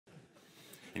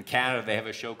In Canada, they have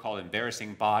a show called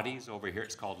Embarrassing Bodies. Over here,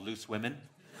 it's called Loose Women.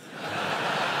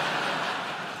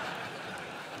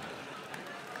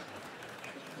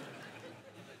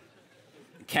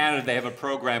 In Canada, they have a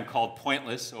program called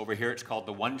Pointless. Over here, it's called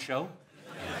The One Show.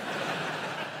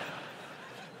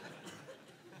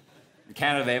 In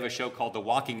Canada, they have a show called The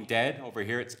Walking Dead. Over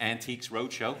here, it's Antiques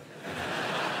Roadshow.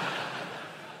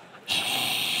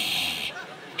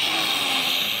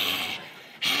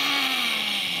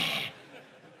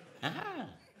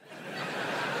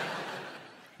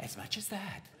 As much as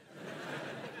that.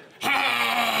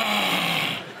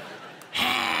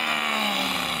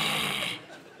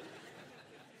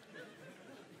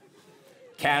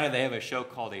 Canada, they have a show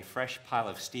called A Fresh Pile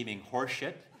of Steaming Horse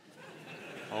Shit.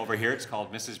 Over here, it's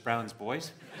called Mrs. Brown's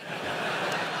Boys.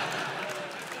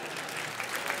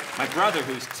 My brother,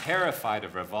 who's terrified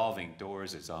of revolving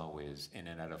doors, is always in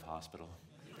and out of hospital.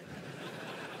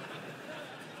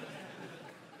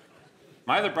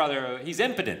 My other brother, he's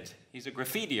impotent. He's a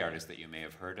graffiti artist that you may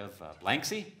have heard of,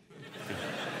 Blanksy.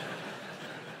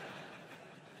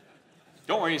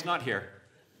 Don't worry, he's not here.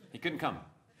 He couldn't come.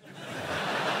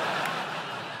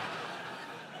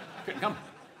 Couldn't come.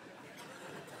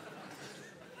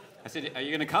 I said, are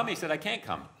you going to come? He said, I can't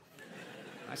come.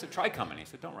 I said, try coming. He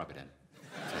said, don't rub it in.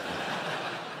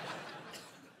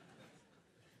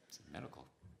 It's a medical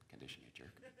condition, you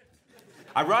jerk.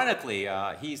 Ironically,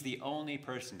 he's the only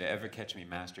person to ever catch me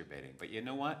masturbating. But you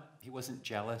know what? He wasn't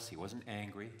jealous. He wasn't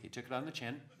angry. He took it on the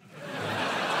chin.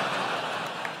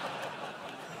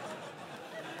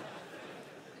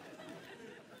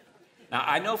 Now,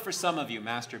 I know for some of you,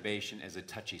 masturbation is a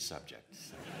touchy subject.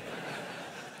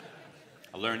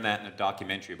 I learned that in a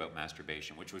documentary about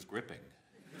masturbation, which was gripping.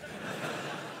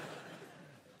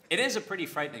 It is a pretty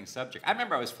frightening subject. I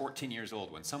remember I was 14 years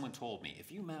old when someone told me,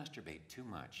 if you masturbate too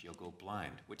much, you'll go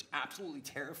blind, which absolutely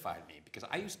terrified me because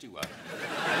I used to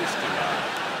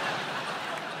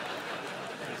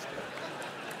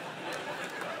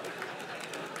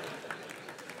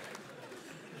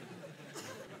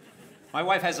My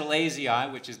wife has a lazy eye,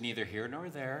 which is neither here nor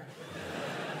there.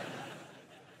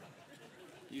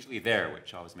 Usually there,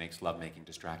 which always makes lovemaking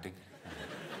distracting.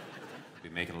 I'll be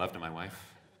making love to my wife.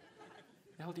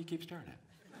 The hell do you keep staring at?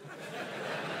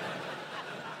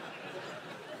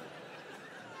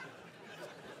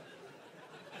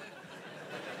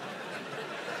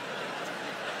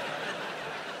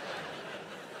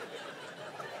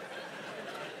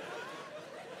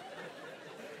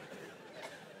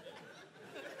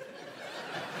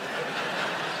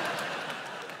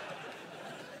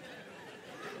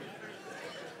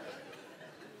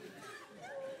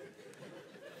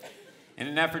 In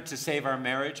an effort to save our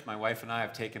marriage, my wife and I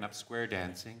have taken up square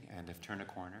dancing and have turned a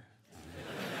corner.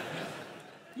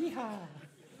 Yeehaw.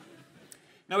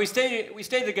 Now, we stay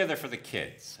together for the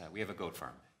kids. We have a goat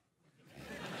farm.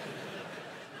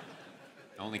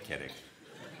 Only kidding.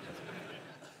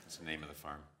 That's the name of the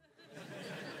farm.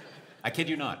 I kid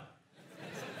you not.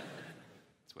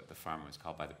 That's what the farm was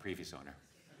called by the previous owner.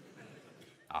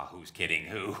 Ah, who's kidding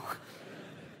who?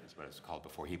 That's what it was called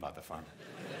before he bought the farm.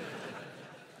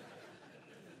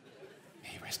 May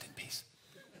he rest in peace.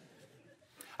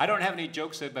 I don't have any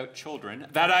jokes about children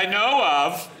that I know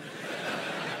of.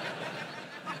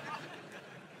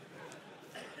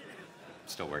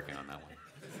 Still working on that one.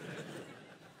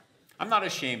 I'm not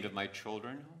ashamed of my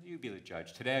children. You be the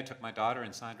judge. Today I took my daughter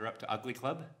and signed her up to Ugly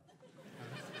Club.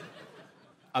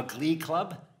 A Glee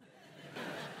Club?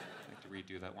 I'd like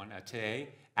to redo that one. Today,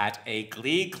 at a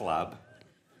Glee Club,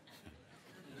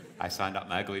 I signed up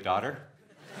my ugly daughter.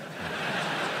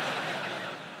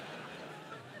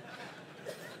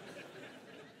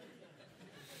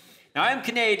 Now, I'm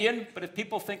Canadian, but if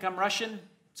people think I'm Russian,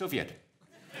 Soviet.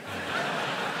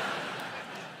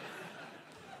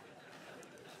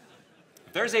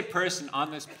 If there's a person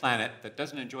on this planet that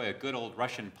doesn't enjoy a good old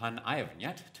Russian pun, I have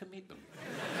yet to meet them.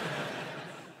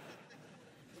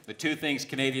 The two things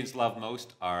Canadians love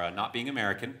most are not being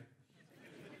American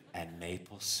and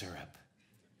maple syrup.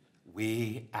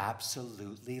 We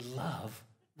absolutely love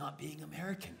not being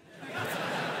American.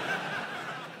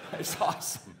 It's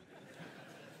awesome.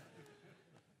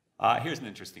 Here's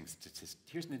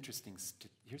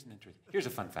a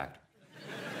fun fact.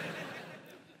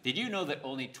 Did you know that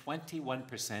only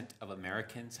 21% of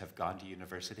Americans have gone to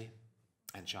university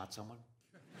and shot someone?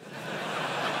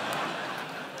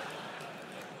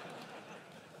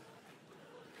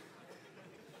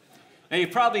 Now, you've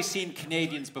probably seen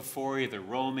Canadians before, either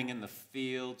roaming in the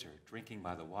fields or drinking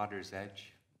by the water's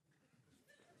edge.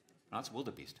 No, it's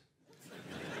wildebeest.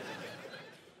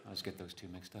 I always get those two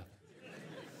mixed up.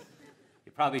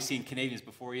 You've probably seen Canadians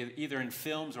before, either in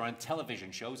films or on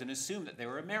television shows, and assumed that they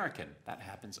were American. That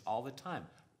happens all the time.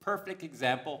 Perfect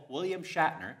example, William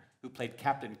Shatner, who played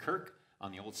Captain Kirk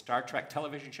on the old Star Trek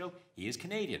television show. He is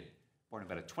Canadian, born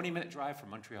about a 20-minute drive from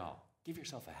Montreal. Give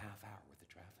yourself a half hour with the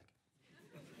traffic.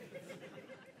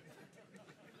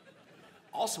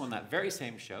 Also on that very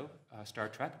same show, Star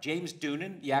Trek, James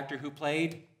Doonan, the actor who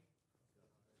played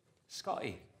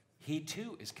Scotty, he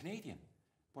too is Canadian,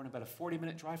 born about a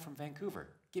 40-minute drive from Vancouver.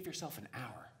 Give yourself an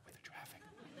hour with the traffic.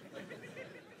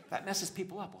 That messes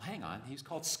people up. Well, hang on, he's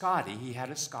called Scotty. He had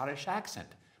a Scottish accent.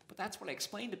 But that's what I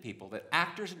explain to people, that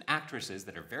actors and actresses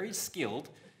that are very skilled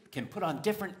can put on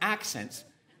different accents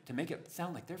to make it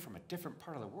sound like they're from a different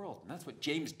part of the world. And that's what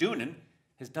James Doonan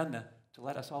has done to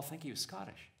let us all think he was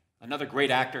Scottish. Another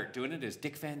great actor at doing it is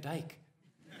Dick Van Dyke.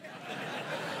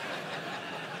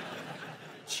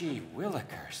 Gee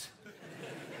willikers.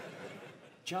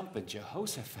 Jumpin'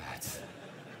 Jehoshaphat.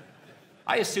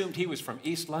 I assumed he was from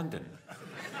East London.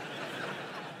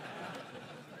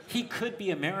 He could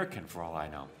be American for all I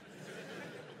know.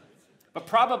 But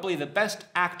probably the best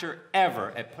actor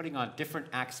ever at putting on different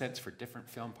accents for different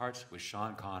film parts was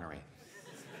Sean Connery.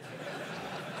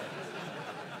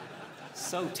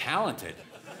 So talented.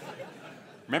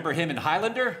 Remember him in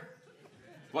Highlander?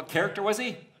 What character was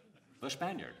he? The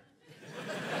Spaniard.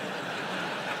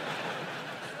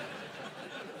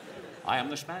 I am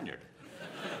the Spaniard.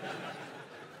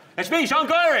 It's me, Sean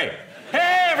Connery.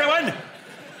 Hey, everyone.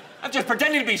 I'm just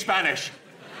pretending to be Spanish.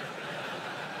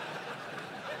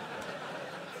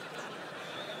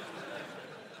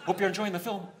 Hope you're enjoying the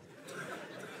film.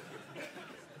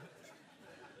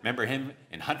 Remember him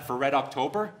in Hunt for Red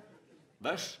October?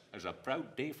 This is a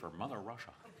proud day for Mother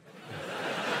Russia.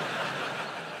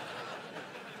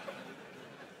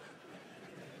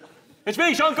 It's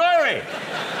me, Sean Connery.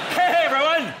 Hey,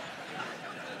 everyone.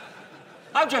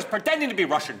 I'm just pretending to be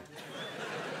Russian.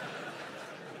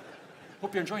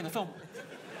 Hope you're enjoying the film.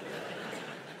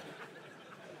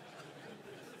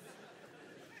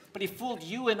 But he fooled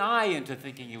you and I into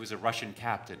thinking he was a Russian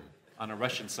captain on a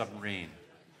Russian submarine,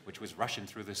 which was rushing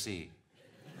through the sea.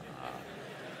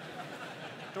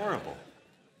 Adorable.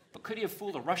 But could he have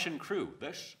fooled a Russian crew?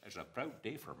 This is a proud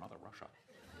day for Mother Russia.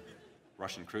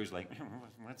 Russian crew's like,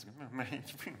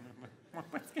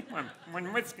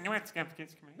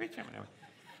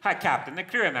 hi, Captain, the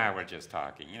crew and I were just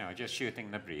talking, just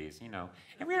shooting the breeze,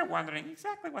 and we were wondering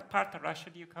exactly what part of Russia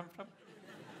do you come from?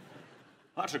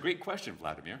 That's a great question,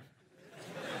 Vladimir.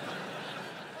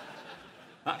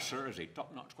 That, sir, is a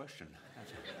top-notch question.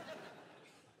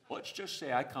 Let's just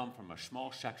say I come from a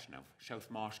small section of South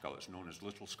Moscow that's known as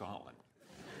Little Scotland.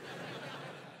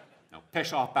 Now,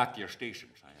 piss off back to your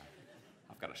stations.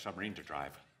 I've got a submarine to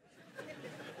drive.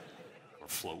 Or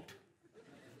float.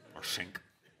 Or sink.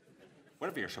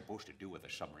 Whatever you're supposed to do with a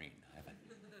submarine.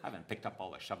 I haven't picked up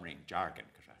all the submarine jargon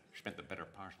because I spent the better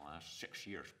part of the last 6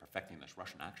 years perfecting this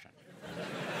Russian accent.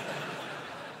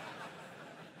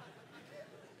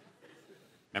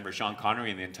 Remember Sean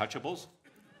Connery in The Untouchables?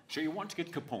 So you want to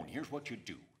get Capone, here's what you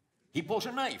do. He pulls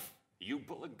a knife, you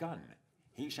pull a gun.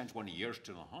 He sends one of yours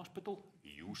to the hospital,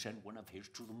 you send one of his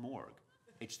to the morgue.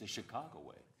 It's the Chicago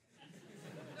way.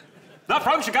 Not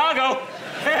from Chicago!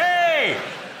 Hey!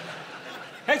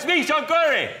 It's me, Sean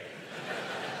Connery!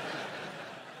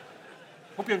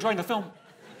 Hope you're enjoying the film.